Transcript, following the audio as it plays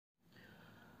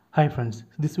Hi friends,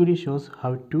 this video shows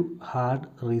how to hard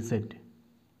reset.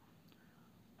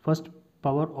 First,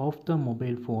 power off the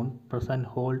mobile phone, press and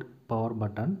hold power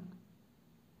button.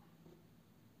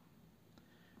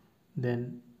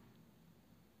 Then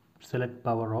select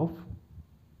power off.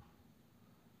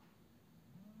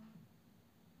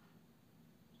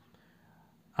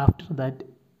 After that,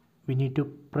 we need to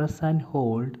press and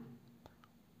hold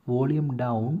volume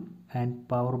down and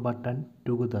power button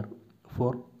together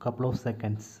for couple of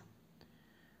seconds.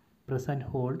 Press and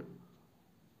hold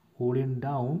volume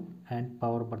down and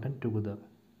power button together.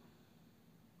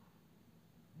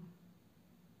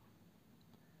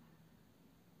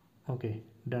 Okay,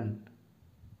 done.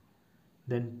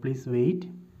 Then please wait.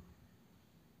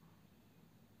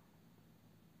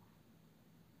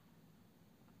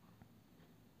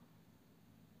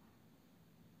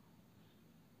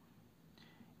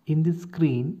 In this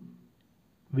screen,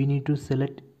 we need to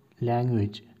select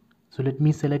language. So let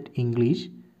me select English.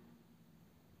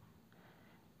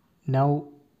 Now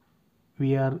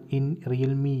we are in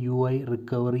Realme UI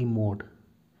recovery mode.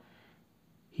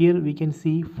 Here we can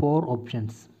see four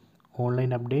options: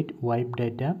 online update, wipe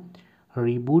data,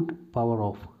 reboot, power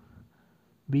off.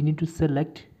 We need to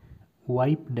select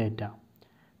wipe data.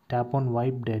 Tap on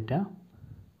wipe data,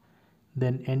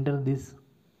 then enter this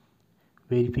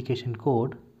verification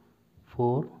code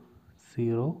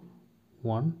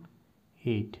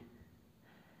 4018.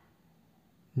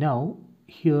 Now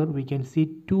here we can see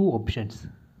two options: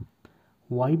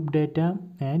 wipe data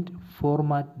and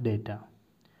format data.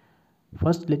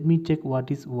 First, let me check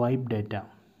what is wipe data.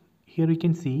 Here you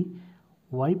can see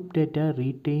wipe data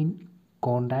retain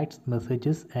contacts,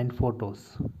 messages and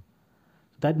photos.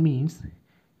 That means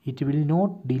it will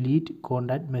not delete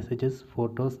contact messages,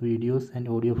 photos, videos and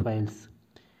audio files.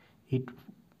 It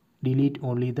delete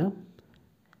only the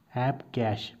app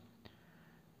cache.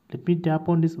 Let me tap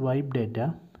on this wipe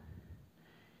data.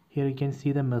 Here you can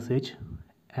see the message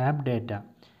app data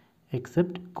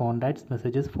except contacts,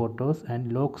 messages, photos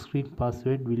and lock screen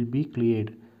password will be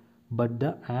cleared, but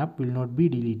the app will not be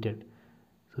deleted.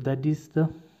 So that is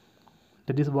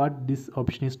what this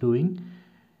option is doing.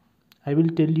 I will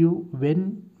tell you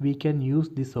when we can use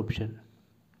this option.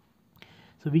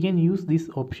 So we can use this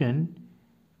option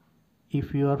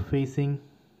if you are facing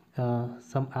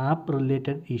some app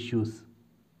related issues,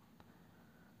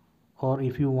 or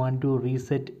if you want to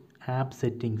reset app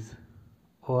settings,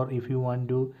 or if you want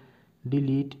to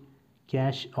delete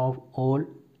cache of all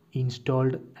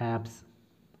installed apps.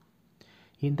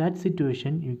 In that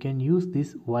situation, you can use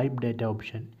this wipe data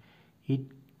option. It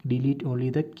delete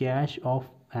only the cache of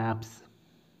apps.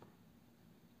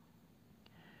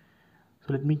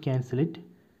 So let me cancel it.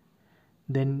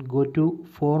 Then go to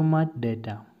format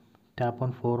data. Tap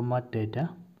on format data.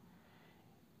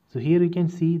 So here you can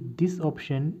see this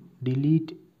option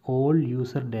delete all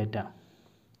user data.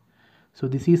 So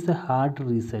this is the hard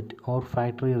reset or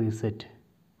factory reset.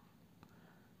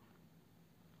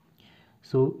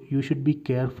 So you should be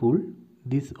careful.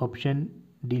 This option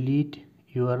delete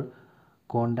your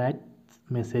contacts,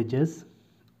 messages,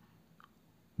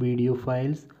 video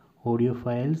files, audio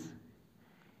files,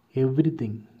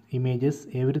 everything, images,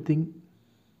 everything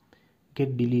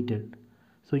get deleted.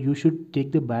 So you should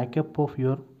take the backup of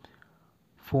your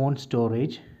phone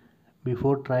storage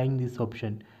before trying this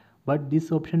option. But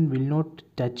this option will not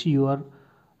touch your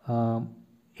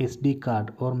SD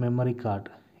card or memory card.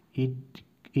 It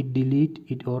delete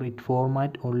it, or it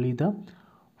format only the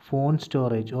phone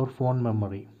storage or phone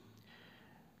memory.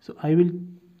 So I will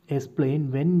explain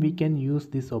when we can use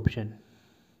this option.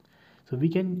 So we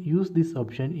can use this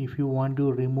option if you want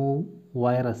to remove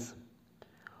virus,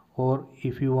 or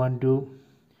if you want to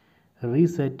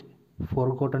reset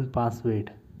forgotten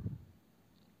password.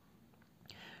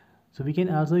 So we can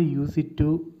also use it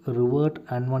to revert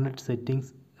unwanted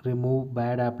settings, remove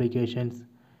bad applications,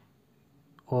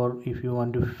 or if you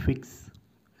want to fix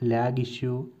lag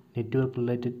issue, network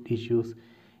related issues.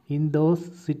 In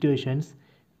those situations,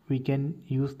 we can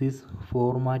use this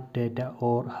format data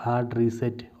or hard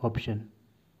reset option.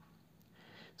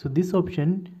 So this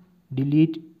option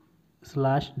delete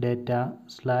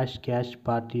 /data/cache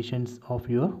partitions of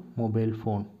your mobile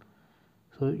phone.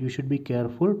 So you should be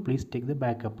careful. Please take the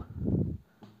backup.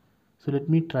 So let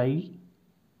me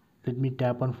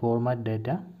tap on format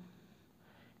data.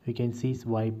 You can see it's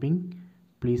wiping.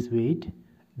 Please wait.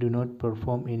 Do not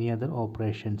perform any other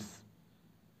operations.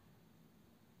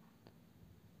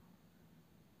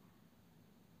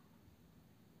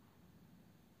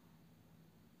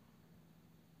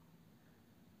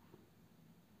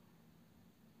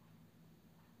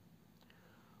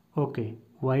 Okay,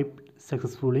 wiped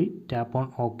successfully. Tap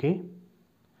on OK.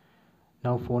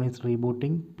 Now phone is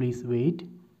rebooting, please wait.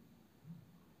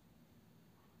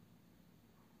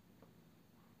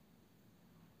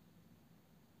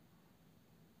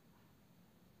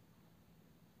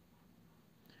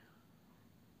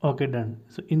 Okay, done.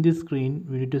 So in this screen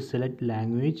we need to select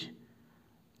language,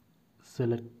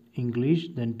 select English,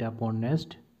 then tap on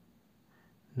next.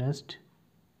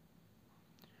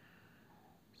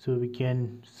 So we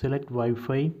can select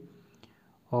Wi-Fi,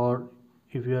 or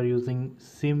if you are using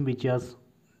SIM which has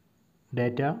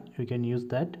data, you can use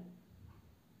that.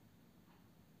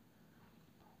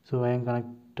 So I am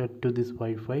connected to this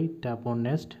Wi-Fi. Tap on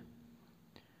next.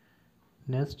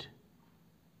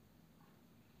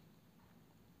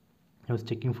 I was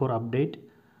checking for update.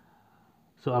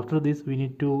 So after this we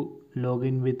need to log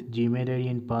in with Gmail ID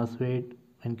and password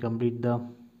and complete the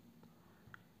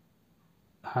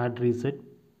hard reset.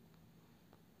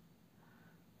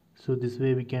 So this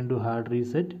way we can do hard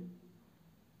reset.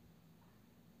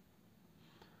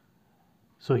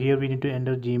 So here we need to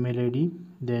enter Gmail ID,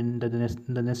 then the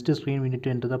next screen we need to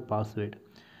enter the password.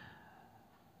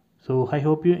 So I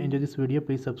hope you enjoy this video.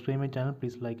 Please subscribe my channel,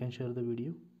 please like and share the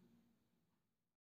video.